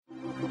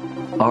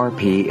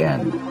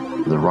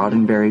RPN, the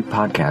Roddenberry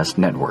Podcast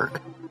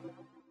Network.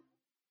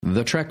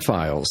 The Trek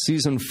Files,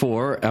 Season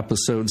 4,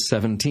 Episode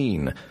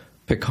 17,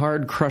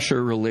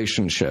 Picard-Crusher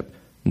Relationship,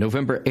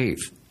 November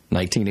 8th,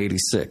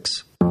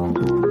 1986.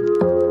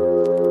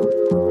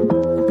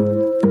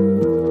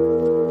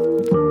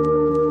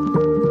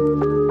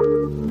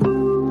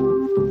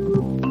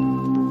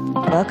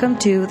 Welcome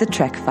to The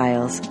Trek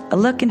Files, a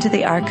look into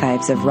the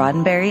archives of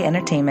Roddenberry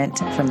Entertainment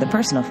from the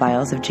personal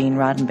files of Gene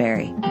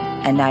Roddenberry.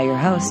 And now your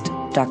host,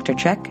 Dr.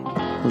 Trek,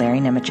 Larry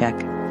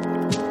Nemechek.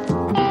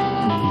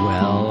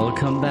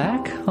 Welcome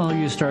back, all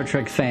you Star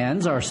Trek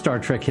fans, our Star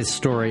Trek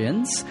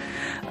historians.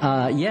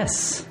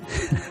 Yes,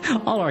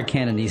 all our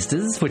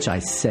canonistas, which I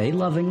say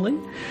lovingly.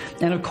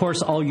 And, of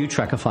course, all you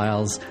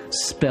Trekophiles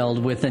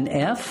spelled with an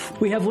F.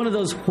 We have one of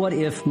those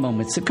what-if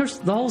moments. Of course,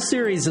 the whole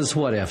series is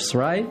what-ifs,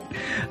 right?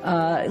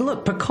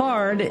 Look,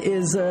 Picard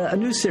is a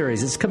new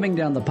series. It's coming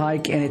down the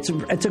pike, and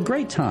it's a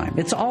great time.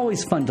 It's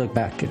always fun to look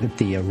back at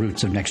the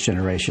roots of Next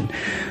Generation.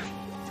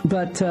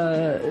 But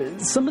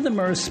some of them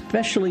are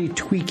especially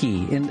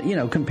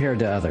tweaky, compared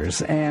to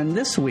others. And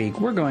this week,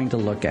 we're going to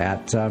look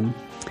at...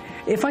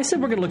 if I said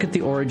we're going to look at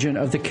the origin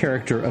of the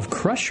character of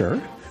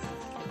Crusher,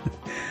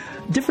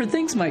 different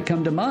things might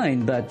come to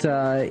mind. But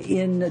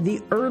in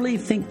the early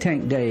think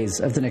tank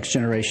days of the Next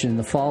Generation, in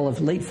the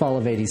late fall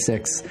of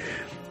 '86,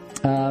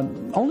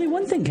 only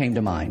one thing came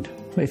to mind.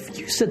 If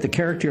you said the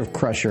character of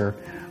Crusher,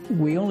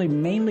 we only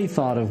mainly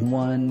thought of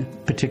one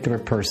particular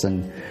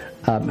person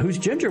whose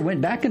gender went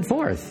back and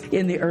forth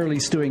in the early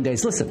stewing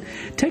days. Listen,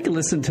 take a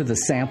listen to the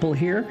sample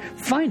here.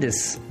 Find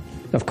us,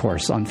 of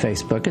course, on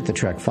Facebook at the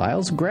Trek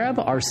Files. Grab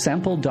our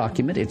sample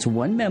document. It's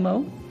one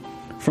memo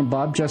from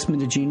Bob Justman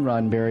to Gene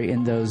Roddenberry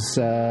in those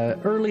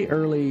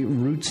early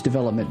roots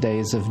development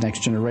days of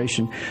Next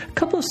Generation. A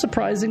couple of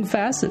surprising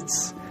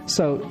facets.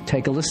 So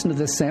take a listen to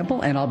this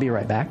sample, and I'll be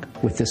right back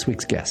with this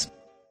week's guest.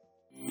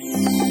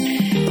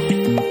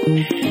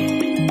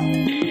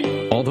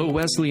 Although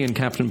Wesley and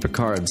Captain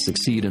Picard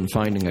succeed in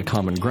finding a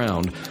common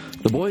ground,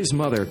 the boy's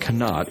mother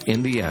cannot,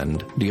 in the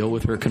end, deal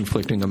with her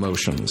conflicting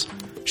emotions.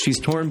 She's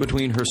torn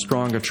between her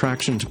strong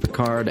attraction to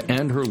Picard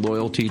and her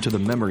loyalty to the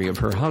memory of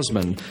her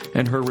husband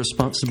and her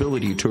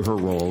responsibility to her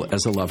role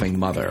as a loving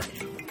mother.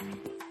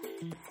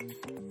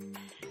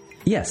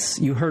 Yes,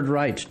 you heard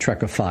right,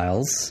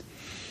 Trekophiles.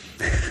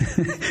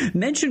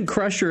 Mention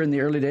Crusher in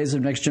the early days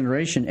of Next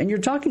Generation, and you're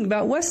talking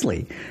about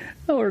Wesley.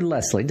 Or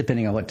Leslie,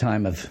 depending on what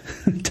time of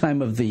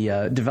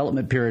the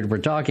development period we're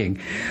talking.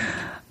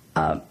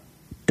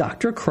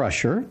 Dr.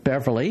 Crusher,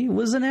 Beverly,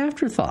 was an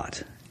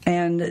afterthought.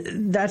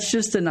 And that's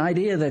just an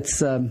idea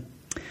that's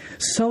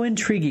so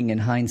intriguing in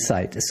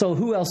hindsight. So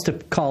who else to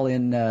call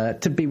in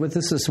to be with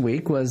us this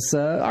week was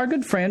our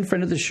good friend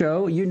of the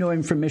show. You know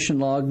him from Mission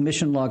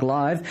Log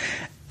Live.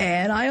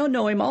 And I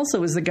know him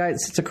also as the guy that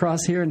sits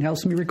across here and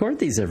helps me record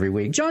these every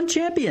week. John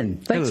Champion,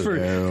 thanks for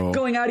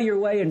going out of your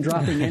way and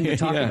dropping in to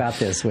talk about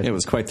this. It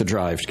was quite the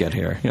drive to get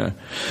here. Yeah.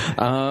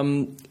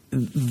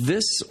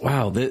 This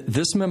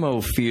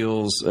memo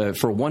feels,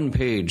 for one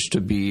page,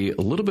 to be a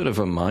little bit of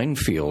a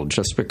minefield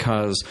just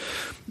because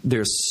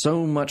there's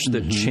so much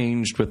that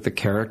changed with the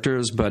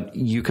characters, but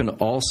you can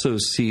also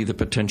see the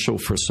potential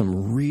for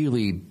some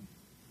really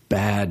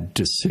bad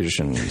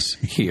decisions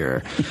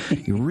here.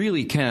 You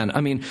really can.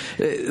 I mean,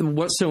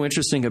 what's so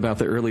interesting about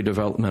the early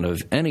development of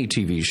any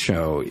TV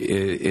show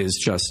is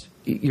just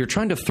you're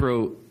trying to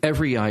throw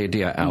every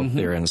idea out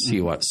there and see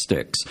what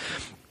sticks.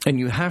 And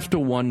you have to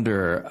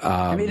wonder...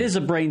 it is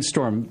a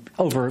brainstorm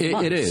over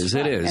months. It is,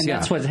 and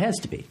that's what it has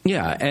to be.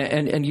 Yeah,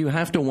 and you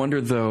have to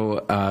wonder,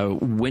 though,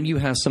 when you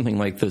have something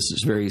like this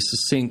that's very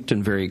succinct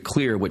and very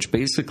clear, which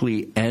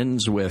basically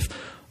ends with,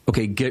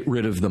 okay, get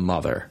rid of the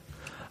mother.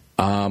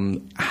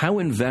 How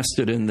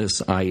invested in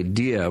this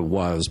idea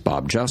was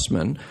Bob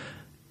Justman?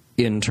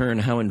 In turn,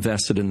 how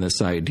invested in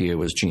this idea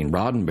was Gene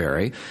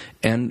Roddenberry?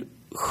 And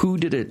who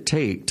did it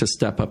take to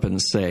step up and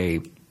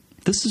say,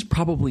 this is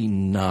probably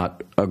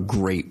not a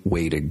great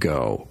way to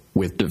go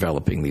with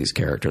developing these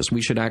characters.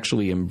 We should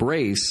actually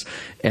embrace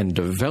and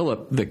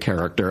develop the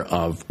character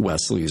of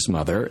Wesley's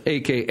mother,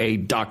 a.k.a.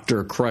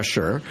 Dr.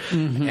 Crusher,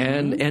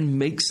 and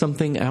make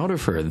something out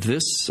of her.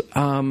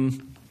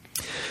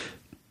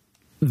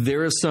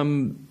 There are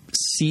some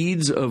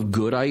seeds of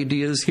good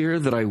ideas here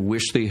that I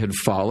wish they had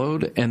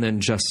followed, and then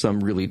just some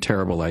really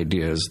terrible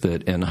ideas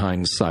that, in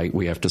hindsight,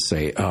 we have to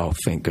say, oh,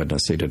 thank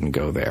goodness they didn't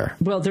go there.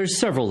 Well, there's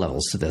several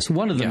levels to this.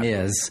 One of them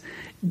is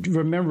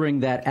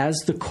remembering that as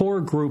the core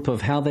group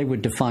of how they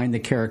would define the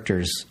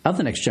characters of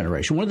the Next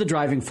Generation, one of the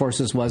driving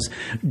forces was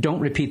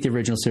don't repeat the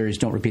original series,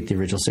 don't repeat the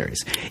original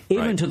series.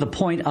 Even to the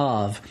point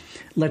of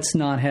let's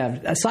not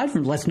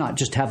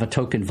just have a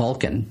token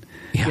Vulcan,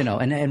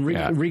 and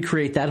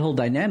recreate that whole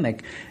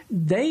dynamic.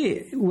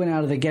 They went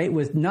out of the gate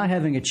with not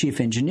having a chief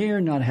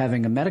engineer, not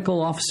having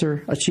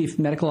a chief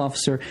medical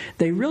officer.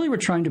 They really were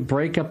trying to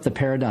break up the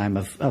paradigm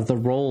of the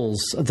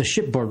roles, of the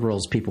shipboard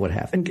roles people would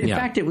have. And in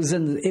fact, it was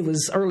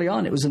early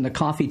on. It was in the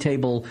coffee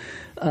table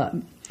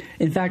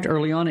In fact,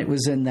 early on, it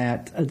was in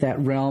that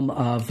realm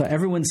of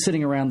everyone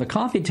sitting around the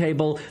coffee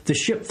table, the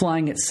ship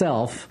flying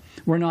itself.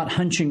 We're not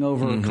hunching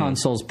over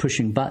consoles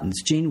pushing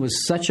buttons. Gene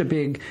was such a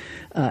big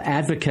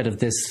advocate of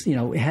this.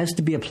 It has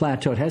to be a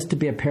plateau. It has to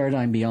be a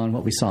paradigm beyond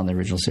what we saw in the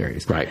original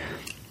series. Right.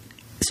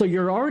 So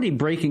you're already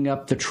breaking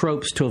up the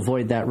tropes to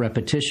avoid that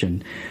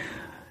repetition.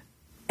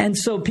 And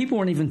so people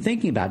weren't even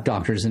thinking about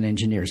doctors and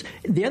engineers.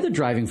 The other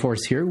driving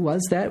force here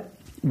was that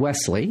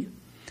Wesley,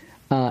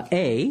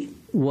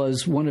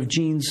 was one of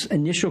Gene's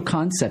initial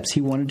concepts.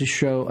 He wanted to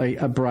show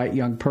a bright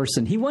young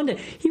person. He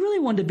really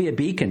wanted to be a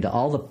beacon to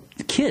all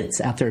the kids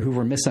out there who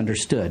were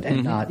misunderstood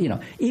and not,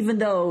 even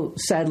though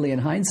sadly in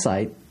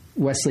hindsight,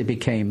 Wesley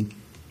became,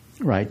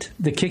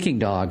 the kicking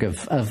dog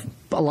of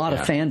a lot of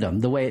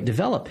fandom, the way it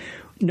developed.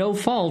 No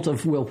fault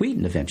of Will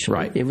Wheaton eventually.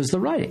 Right. It was the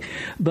writing.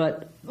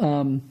 But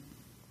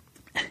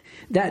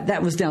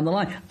that was down the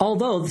line.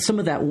 Although some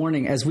of that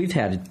warning, as we've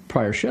had in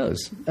prior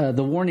shows,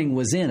 the warning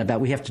was in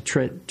about we have to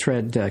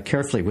tread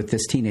carefully with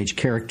this teenage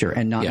character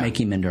and not make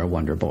him into a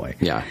Wonder Boy.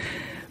 Yeah.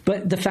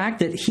 But the fact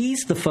that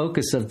he's the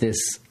focus of this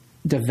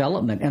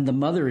development and the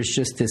mother is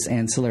just this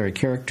ancillary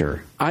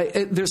character.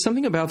 There's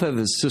something about that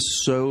that's just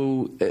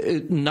so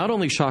not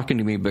only shocking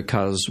to me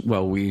because,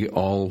 well, we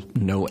all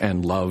know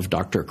and love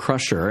Dr.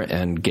 Crusher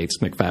and Gates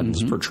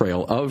McFadden's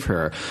portrayal of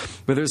her,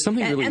 but there's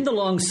something really... And the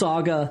long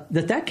saga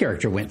that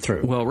character went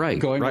through. Well, right.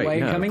 Going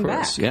away and coming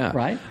back. Yeah.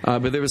 Right?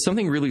 But there was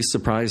something really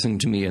surprising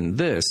to me in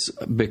this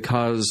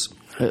because...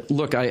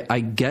 Look, I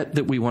get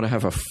that we want to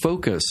have a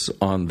focus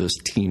on this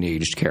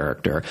teenage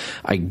character.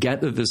 I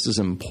get that this is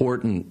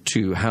important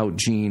to how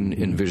Gene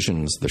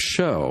envisions the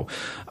show.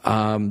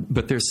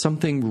 But there's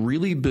something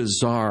really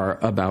bizarre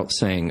about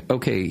saying,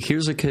 okay,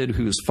 here's a kid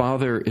whose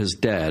father is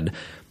dead,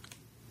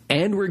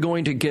 and we're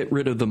going to get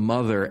rid of the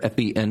mother at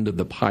the end of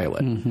the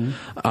pilot.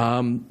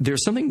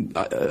 There's something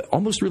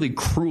almost really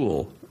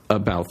cruel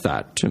about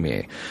that to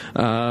me.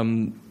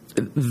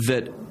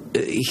 That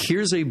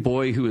here's a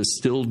boy who is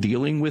still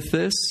dealing with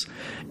this,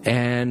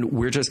 and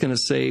we're just going to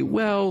say,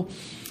 well,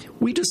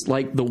 we just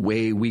like the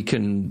way we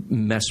can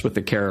mess with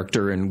the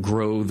character and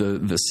grow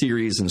the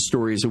series and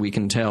stories that we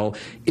can tell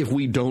if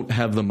we don't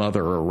have the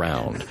mother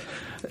around.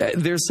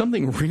 There's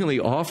something really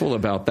awful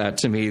about that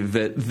to me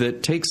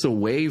that takes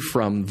away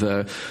from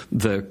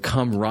the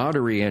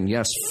camaraderie and,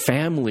 yes,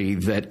 family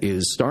that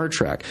is Star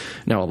Trek.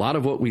 Now, a lot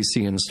of what we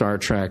see in Star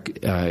Trek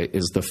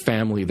is the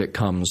family that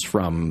comes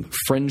from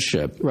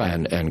friendship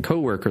and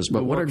coworkers.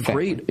 But what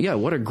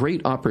a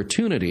great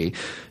opportunity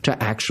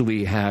to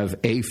actually have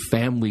a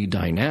family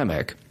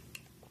dynamic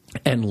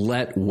and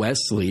let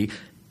Wesley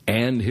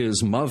and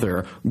his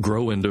mother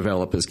grow and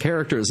develop as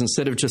characters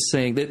instead of just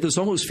saying that this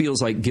almost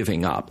feels like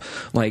giving up.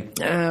 Like,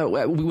 we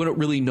don't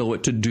really know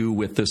what to do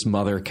with this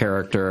mother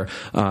character.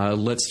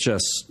 Let's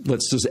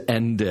just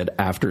end it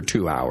after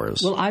 2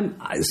 hours. Well,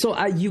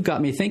 you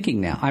got me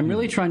thinking now. I'm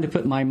really trying to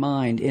put my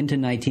mind into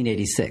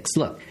 1986.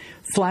 Look,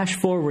 flash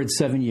forward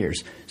 7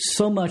 years.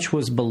 So much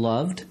was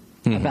beloved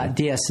about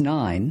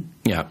DS9.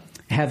 Yeah.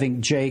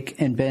 Having Jake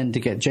and Ben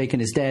Jake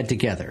and his dad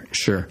together.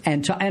 Sure.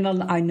 And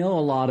I know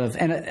a lot of,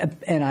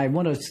 and I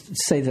want to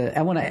say that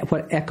I want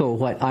to echo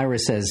what Ira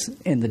says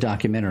in the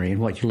documentary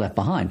and what you left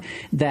behind.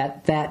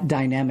 That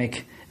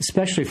dynamic,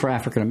 especially for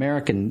African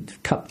American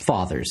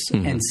fathers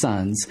and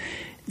sons,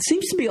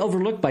 seems to be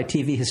overlooked by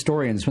TV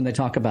historians when they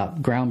talk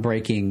about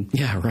groundbreaking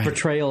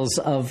portrayals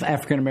of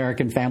African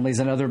American families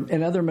and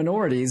other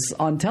minorities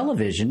on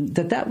television.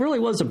 That really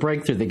was a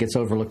breakthrough that gets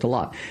overlooked a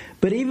lot.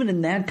 But even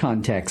in that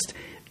context,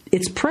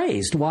 it's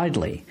praised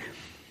widely.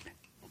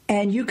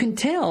 And you can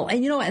tell,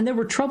 and there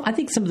were I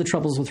think some of the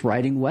troubles with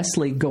writing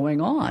Wesley going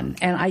on.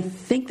 And I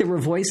think there were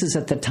voices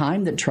at the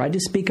time that tried to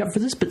speak up for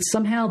this, but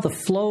somehow the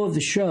flow of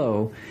the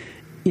show,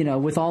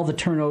 with all the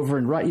turnover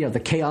and, the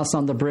chaos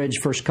on the bridge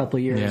first couple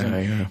of years.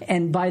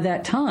 And by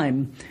that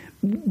time,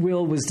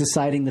 Will was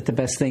deciding that the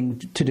best thing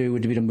to do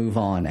would be to move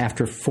on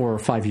after 4 or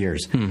 5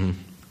 years.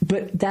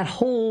 But that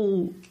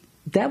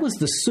was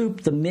the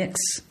soup, the mix,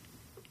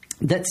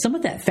 that some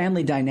of that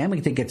family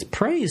dynamic that gets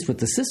praised with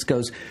the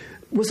Siscos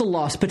was a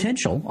lost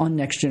potential on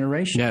Next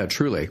Generation. Yeah,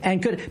 truly.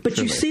 But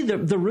you see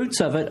the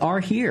roots of it are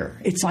here.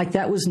 It's like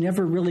that was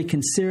never really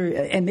considered,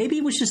 and maybe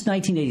it was just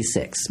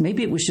 1986.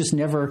 Maybe it was just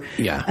never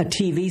a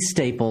TV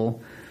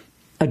staple,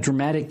 a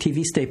dramatic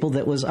TV staple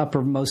that was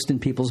uppermost in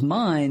people's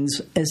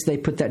minds as they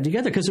put that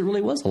together, because it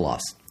really was a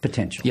lost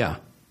potential. Yeah.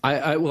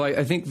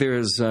 I think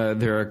there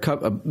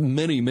are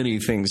many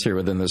things here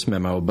within this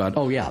memo, but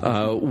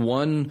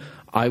one,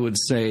 I would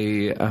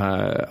say,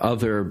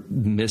 other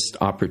missed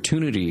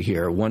opportunity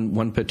here,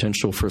 one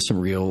potential for some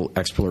real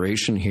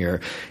exploration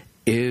here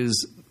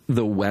is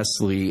the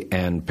Wesley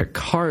and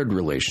Picard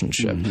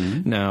relationship.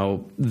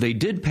 Now, they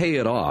did pay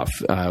it off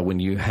when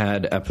you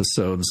had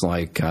episodes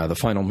like The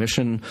Final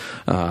Mission,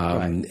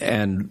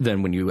 and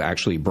then when you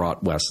actually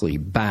brought Wesley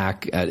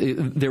back.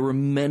 There were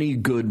many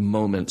good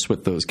moments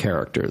with those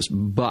characters,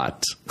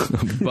 but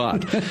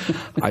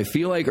I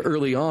feel like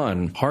early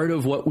on, part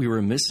of what we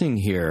were missing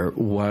here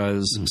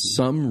was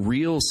some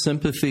real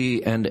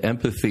sympathy and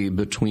empathy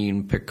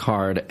between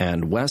Picard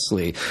and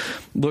Wesley.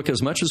 Look,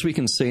 as much as we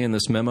can say in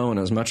this memo and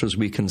as much as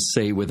we can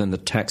say within the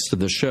text of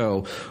the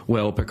show,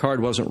 well,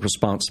 Picard wasn't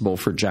responsible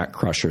for Jack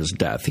Crusher's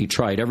death. He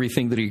tried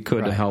everything that he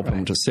could to help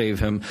him, to save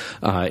him.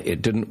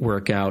 It didn't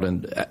work out,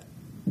 and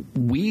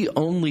we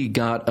only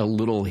got a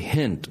little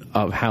hint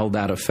of how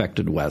that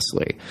affected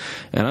Wesley.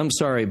 And I'm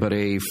sorry, but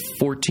a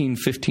 14,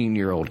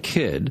 15-year-old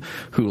kid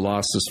who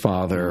lost his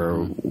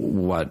father,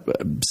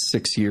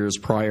 6 years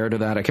prior to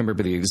that? I can't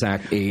remember the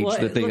exact age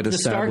that they had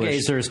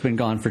established. The Stargazer's been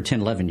gone for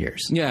 10, 11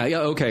 years.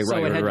 Okay,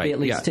 so it had to be at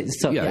least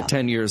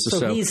 10 years or so.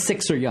 So he's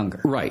 6 or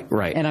younger. Right.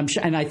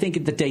 And I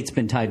think the date's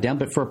been tied down,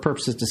 but for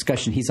purposes of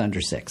discussion, he's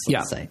under 6,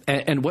 let's say.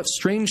 And what's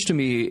strange to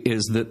me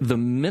is that the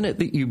minute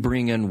that you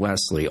bring in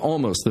Wesley,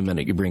 almost the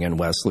minute you bring in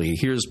Wesley,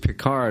 here's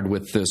Picard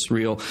with this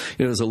real,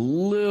 there's a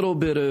little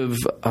bit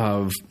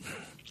of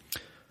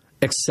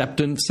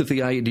acceptance of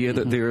the idea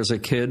that there is a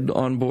kid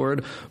on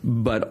board,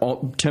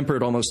 but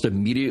tempered almost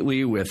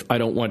immediately with, I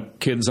don't want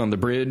kids on the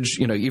bridge.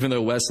 Even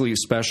though Wesley's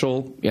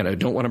special,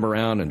 don't want him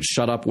around, and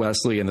shut up,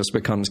 Wesley, and this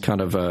becomes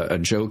kind of a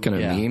joke and a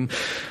meme.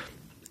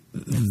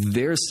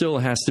 There still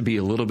has to be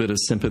a little bit of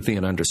sympathy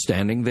and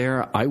understanding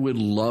there. I would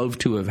love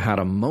to have had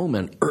a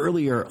moment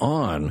earlier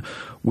on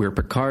where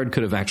Picard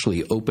could have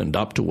actually opened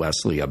up to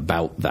Wesley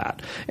about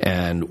that,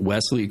 and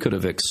Wesley could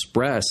have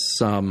expressed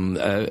some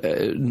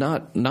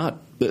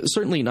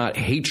certainly not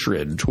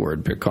hatred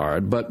toward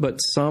Picard, but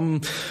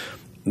some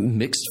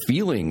mixed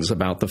feelings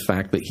about the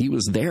fact that he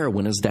was there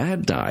when his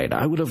dad died.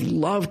 I would have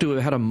loved to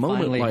have had a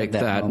moment like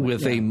that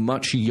with a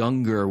much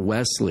younger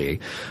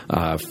Wesley,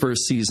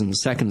 first season,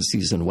 second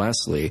season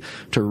Wesley,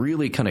 to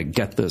really kind of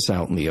get this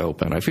out in the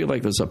open. I feel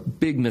like there's a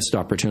big missed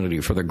opportunity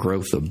for the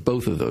growth of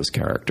both of those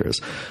characters.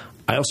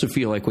 I also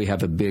feel like we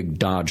have a big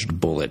dodged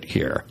bullet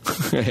here. I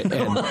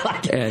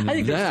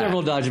think there's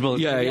several dodged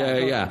bullets.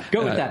 Yeah.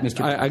 Go with that,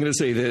 Mr. I'm going to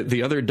say that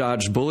the other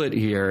dodged bullet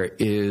here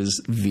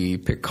is the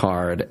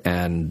Picard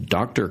and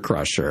Dr.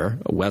 Crusher,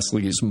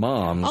 Wesley's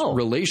mom's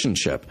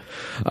relationship.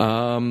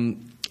 The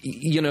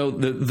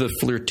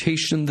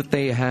flirtation that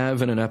they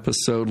have in an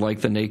episode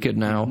like The Naked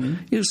Now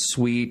is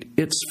sweet.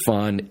 It's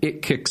fun.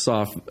 It kicks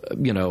off,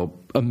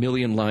 a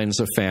million lines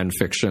of fan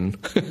fiction.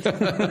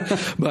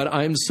 But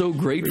I'm so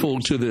grateful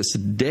to this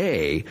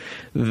day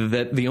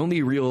that the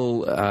only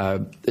real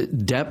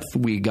depth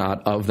we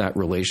got of that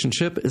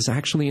relationship is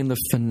actually in the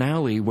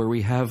finale, where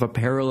we have a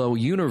parallel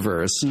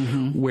universe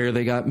where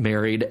they got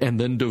married and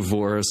then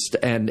divorced,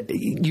 and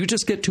you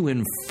just get to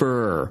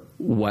infer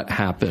what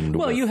happened.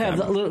 Well, you have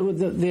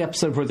the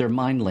episode where they're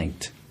mind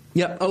linked.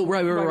 Yeah. Oh,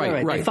 right.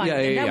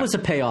 And that was a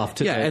payoff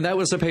to and that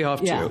was a payoff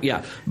too.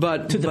 Yeah.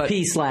 But to the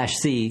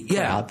P/C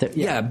crowd.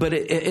 But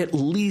at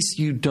least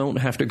you don't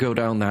have to go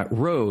down that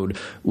road,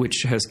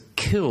 which has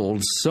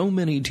killed so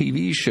many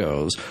TV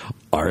shows.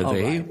 Are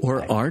they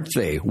or aren't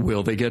they?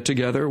 Will they get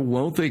together?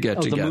 Won't they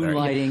get together? The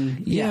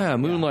moonlighting.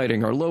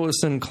 Moonlighting, or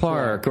Lois and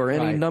Clark, or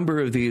any number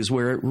of these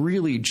where it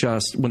really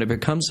just, when it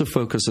becomes the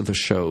focus of the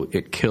show,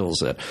 it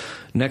kills it.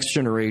 Next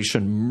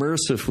Generation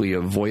mercifully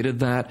avoided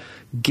that,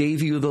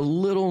 gave you the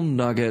little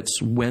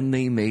nuggets when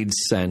they made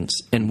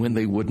sense and when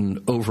they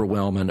wouldn't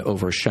overwhelm and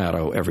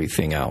overshadow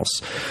everything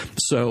else.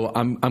 So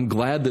I'm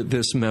glad that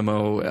this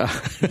memo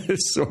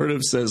sort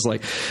of says,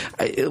 like,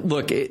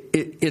 look,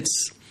 it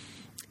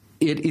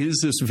is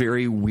this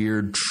very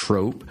weird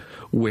trope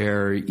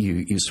where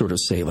you sort of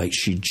say, like,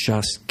 she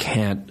just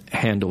can't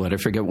handle it. I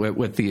forget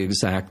what the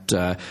exact,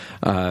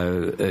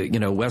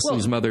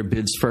 Wesley's mother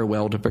bids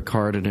farewell to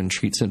Picard and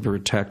entreats him to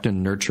protect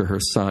and nurture her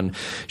son.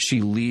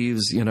 She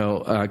leaves,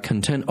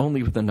 content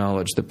only with the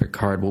knowledge that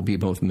Picard will be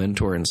both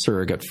mentor and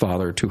surrogate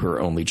father to her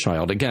only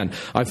child. Again,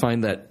 I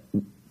find that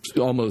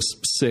almost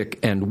sick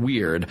and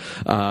weird.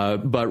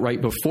 But right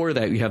before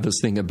that, you have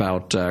this thing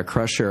about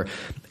Crusher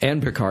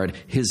and Picard.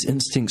 His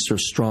instincts are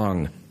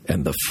strong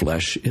and the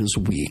flesh is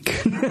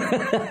weak.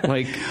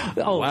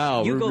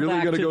 Wow, we're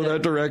really going to go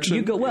that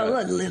direction?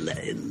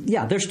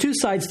 There's two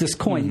sides to this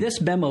coin. This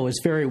memo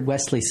is very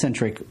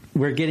Wesley-centric.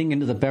 We're getting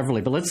into the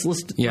Beverly, but let's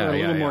put a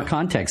little more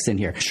context in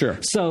here. Sure.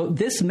 So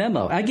this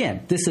memo,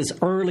 again, this is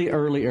early.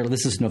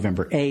 This is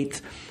November 8th.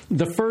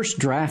 The first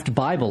draft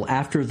Bible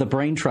after the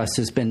Brain Trust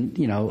has been,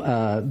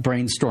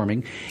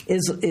 brainstorming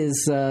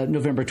is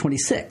November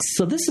 26th.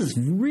 So this is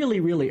really,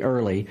 really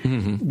early.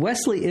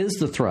 Wesley is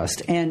the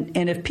thrust. And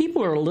if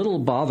people are a little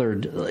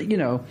bothered,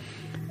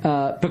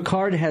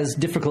 Picard has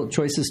difficult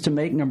choices to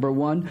make. Number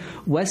one,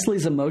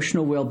 Wesley's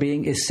emotional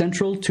well-being is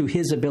central to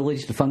his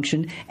ability to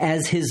function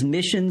as his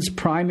mission's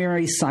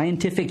primary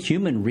scientific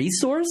human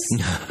resource.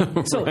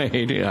 So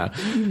right, yeah.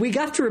 We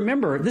got to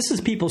remember, this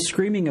is people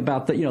screaming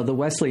about the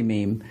Wesley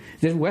meme,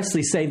 that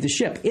Wesley saved the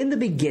ship. In the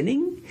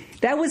beginning,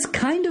 that was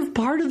kind of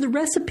part of the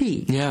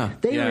recipe. Yeah.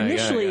 They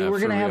initially were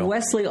going to have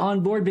Wesley on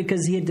board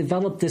because he had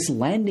developed this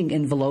landing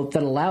envelope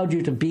that allowed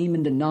you to beam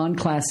into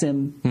non-Class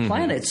M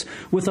planets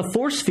with a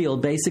force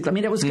field, basically. I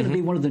mean, that was going to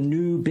be one of the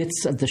new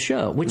bits of the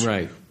show, which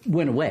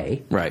went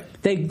away. Right.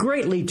 They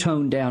greatly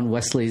toned down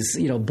Wesley's,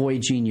 boy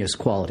genius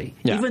quality.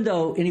 Yeah. Even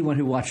though anyone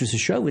who watches the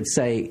show would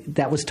say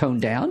that was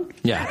toned down.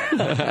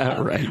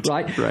 Yeah.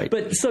 Right.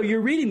 But so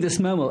you're reading this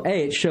memo.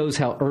 It shows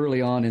how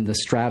early on in the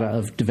strata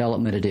of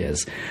development it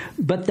is.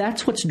 But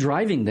that's what's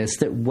driving this,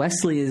 that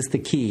Wesley is the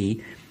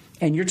key.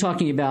 And you're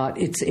talking about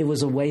it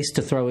was a waste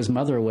to throw his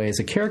mother away as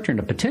a character and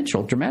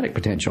a dramatic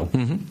potential.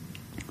 Mm-hmm.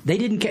 They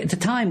didn't get, at the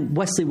time,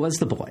 Wesley was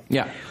the boy.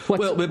 Yeah.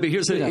 But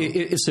here's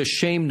it's a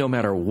shame no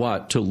matter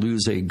what to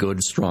lose a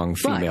good, strong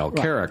female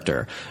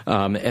character.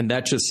 And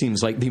that just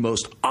seems like the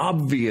most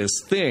obvious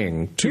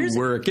thing to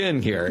work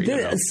in here.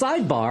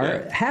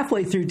 Sidebar,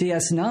 halfway through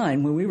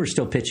DS9, when we were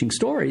still pitching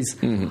stories,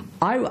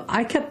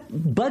 I kept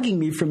bugging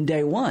me from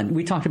day one.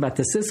 We talked about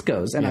the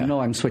Ciscos, and I know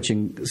I'm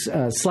switching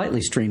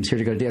slightly streams here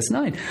to go to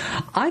DS9.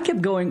 I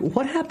kept going,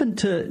 what happened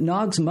to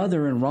Nog's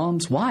mother and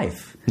Rom's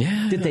wife?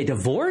 Yeah. Did they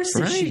divorce?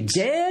 Is she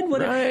dead?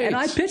 Right. And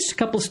I pitched a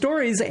couple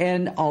stories,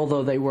 and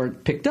although they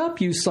weren't picked up,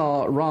 you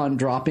saw Ron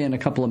drop in a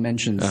couple of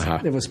mentions.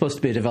 There was supposed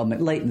to be a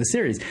development late in the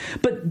series.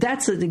 But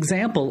that's an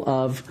example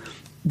of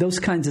those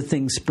kinds of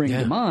things spring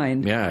to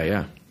mind.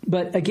 Yeah.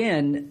 But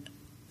again,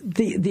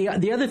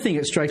 the other thing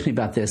that strikes me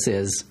about this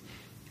is,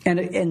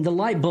 and the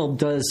light bulb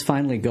does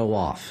finally go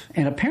off.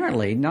 And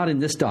apparently, not in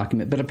this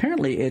document, but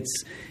apparently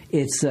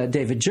it's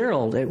David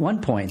Gerald at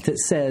one point that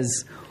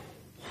says,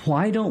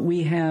 why don't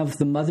we have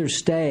the mother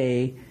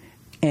stay?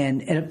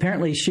 And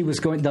apparently she was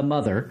going, the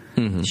mother,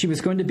 she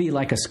was going to be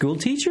like a school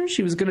teacher.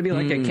 She was going to be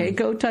like a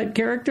Keiko type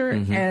character.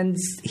 And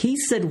he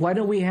said, why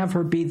don't we have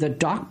her be the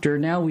doctor?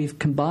 Now we've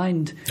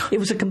combined. It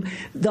was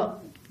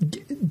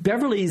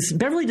Beverly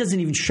doesn't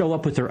even show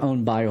up with her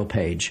own bio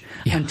page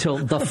until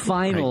the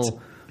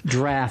final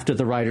draft of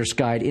the Writer's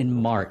Guide in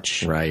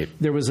March. Right.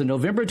 There was a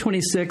November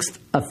 26th,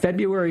 a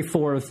February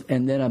 4th,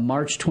 and then a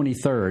March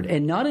 23rd.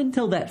 And not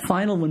until that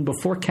final one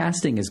before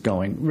casting is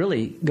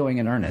really going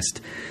in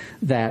earnest,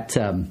 that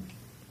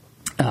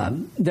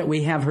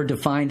we have her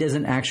defined as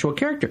an actual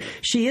character.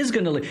 She is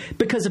going to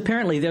because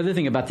apparently the other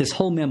thing about this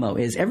whole memo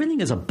is everything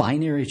is a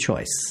binary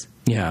choice.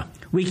 Yeah.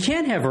 We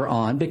can't have her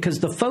on because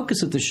the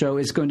focus of the show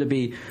is going to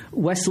be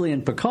Wesley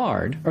and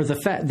Picard, or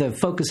the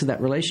focus of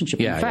that relationship.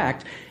 In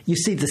fact, you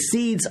see the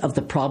seeds of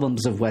the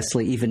problems of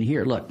Wesley even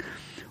here. Look,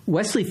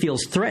 Wesley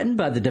feels threatened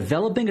by the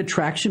developing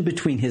attraction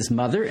between his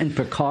mother and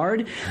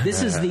Picard.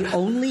 This is the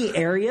only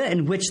area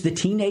in which the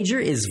teenager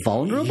is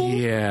vulnerable.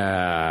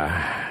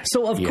 Yeah.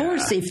 So, of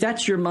course, if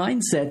that's your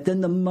mindset, then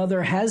the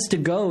mother has to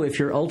go if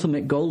your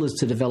ultimate goal is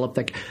to develop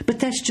that. But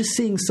that's just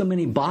seeing so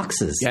many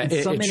boxes. Yeah,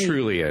 it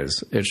truly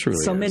is. It truly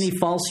is. So many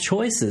false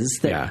choices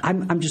that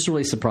I'm just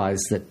really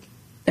surprised that.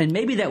 And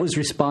maybe that was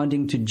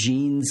responding to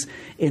Gene's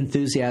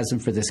enthusiasm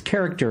for this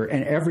character,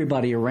 and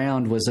everybody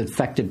around was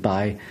affected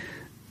by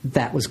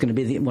that was going to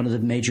be one of the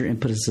major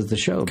impetuses of the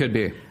show. Could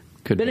be.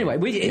 But anyway,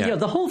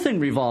 the whole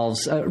thing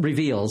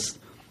reveals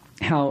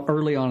how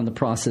early on in the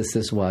process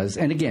this was.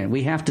 And again,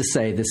 we have to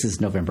say this is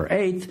November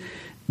 8th.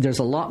 There's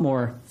a lot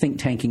more think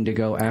tanking to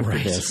go after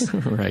this.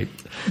 Right.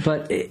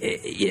 But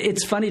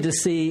it's funny to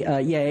see,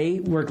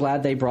 we're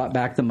glad they brought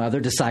back the mother,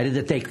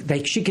 decided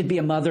that she could be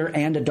a mother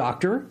and a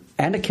doctor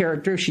and a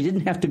character. She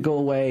didn't have to go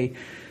away,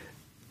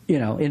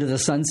 into the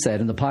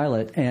sunset in the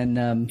pilot.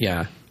 And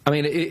I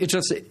mean, it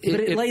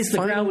lays the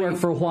groundwork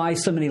for why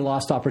so many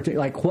lost opportunities,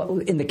 like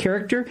in the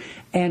character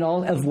and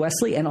all of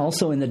Wesley, and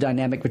also in the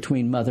dynamic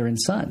between mother and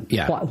son.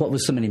 Yeah. What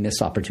was so many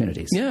missed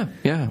opportunities? Yeah.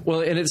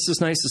 Well, and it's just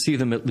nice to see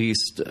them at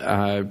least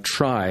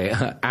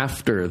try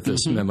after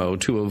this memo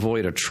to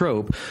avoid a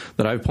trope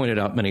that I've pointed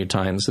out many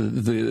times: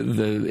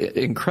 the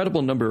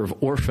incredible number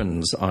of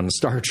orphans on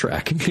Star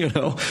Trek.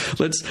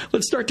 Let's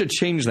start to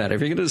change that.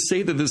 If you're going to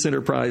say that this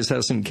Enterprise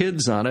has some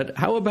kids on it,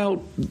 how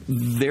about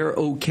they're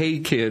okay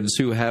kids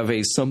who have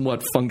a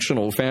somewhat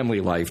functional family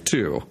life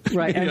too?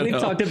 Right, and we've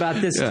talked about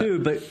this too,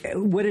 but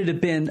would it have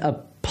been a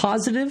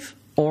positive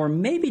or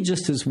maybe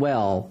just as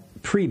well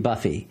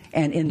pre-Buffy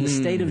and in the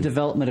state of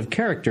development of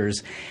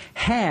characters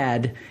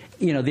had...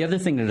 the other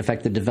thing that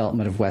affected the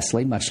development of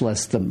Wesley, much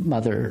less the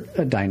mother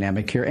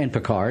dynamic here, and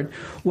Picard,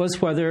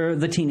 was whether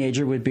the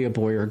teenager would be a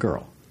boy or a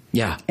girl.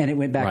 Yeah. And it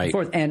went back and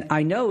forth. And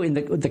I know in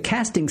the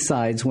casting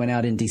sides went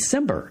out in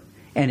December,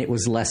 and it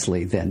was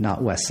Leslie then,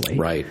 not Wesley.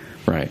 Right.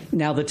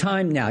 Now,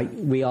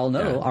 we all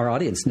know, our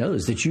audience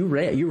knows that you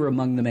were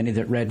among the many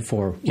that read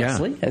for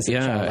Wesley as a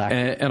child actor.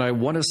 And I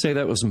want to say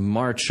that was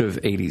March of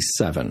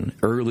 87,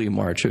 early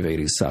March of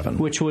 87.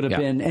 Which would have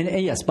been,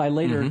 and yes, by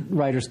later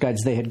Writer's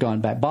Guides, they had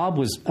gone back. Bob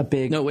was a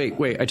big... No,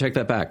 wait, I take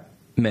that back.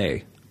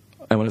 May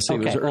I want to say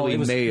it was early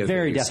May of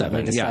very 87.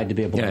 definitely decided to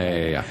be a boy.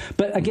 Yeah.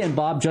 But again,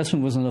 Bob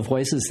Justman was one of the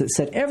voices that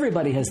said,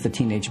 everybody has the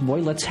teenage boy,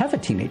 let's have a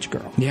teenage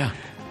girl. Yeah.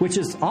 Which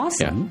is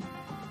awesome.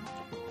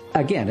 Yeah.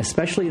 Again,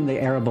 especially in the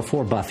era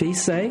before Buffy,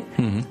 say.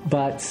 Mm-hmm.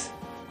 But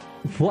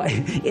what,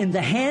 in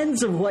the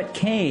hands of what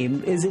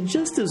came, is it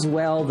just as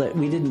well that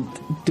we didn't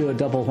do a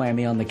double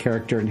whammy on the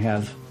character and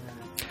have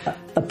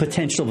a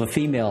potential of a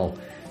female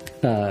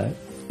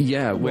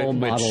role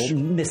model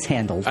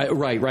mishandled?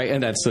 Right.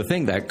 And that's the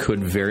thing. That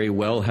could very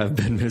well have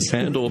been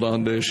mishandled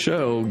on this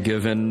show,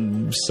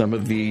 given some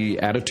of the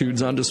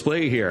attitudes on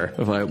display here.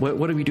 Of like,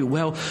 what do we do?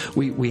 Well,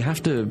 we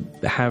have to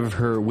have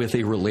her with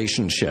a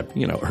relationship.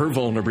 You know, her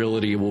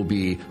vulnerability will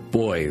be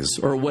boys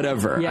or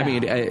whatever. Yeah. I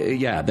mean,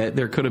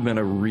 there could have been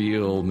a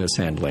real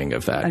mishandling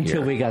of that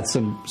until we got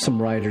some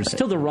writers,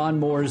 until the Ron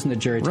Moores and the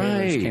Jerry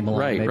Taylors came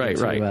along. Right.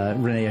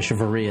 Renee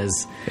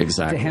Echevarria's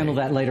exactly to handle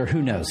that later.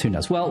 Who knows?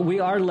 Well, we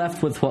are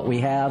left with what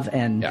we have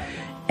and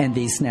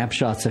these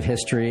snapshots of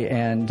history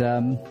and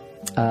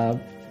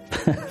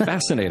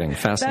fascinating.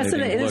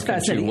 It is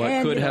fascinating.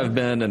 What could have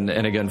been,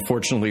 and again,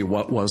 fortunately,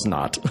 what was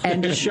not.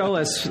 And to show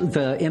us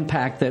the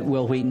impact that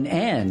Will Wheaton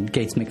and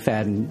Gates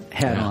McFadden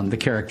had on the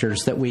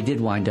characters, that we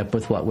did wind up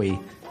with what we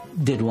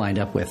did wind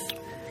up with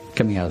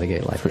coming out of the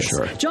gate like this.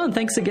 For sure. John,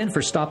 thanks again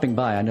for stopping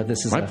by. I know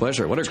this is my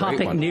pleasure. What a topic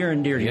great one. Near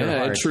and dear to your heart.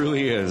 Yeah, it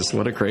truly is.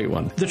 What a great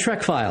one. The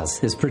Trek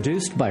Files is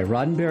produced by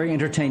Roddenberry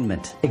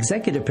Entertainment.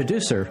 Executive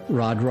producer,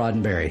 Rod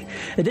Roddenberry.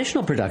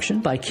 Additional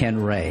production by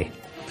Ken Ray.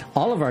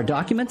 All of our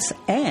documents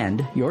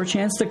and your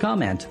chance to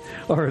comment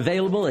are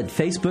available at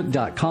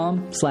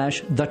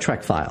facebook.com/The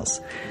Trek Files.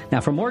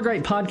 Now, for more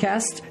great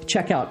podcasts,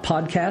 check out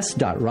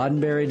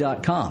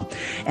podcast.roddenberry.com.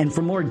 And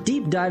for more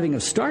deep diving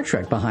of Star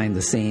Trek behind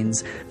the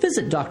scenes,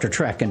 visit Dr.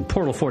 Trek and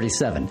Portal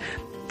 47.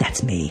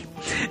 That's me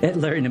at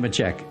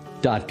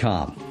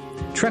LarryNemecek.com.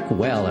 Trek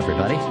well,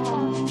 everybody.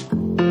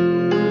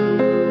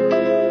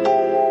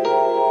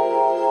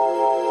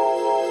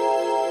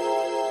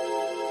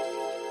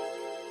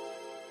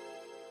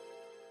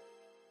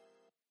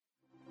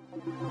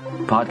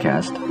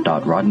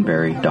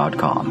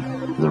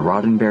 Podcast.roddenberry.com, the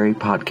Roddenberry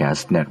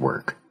Podcast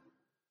Network.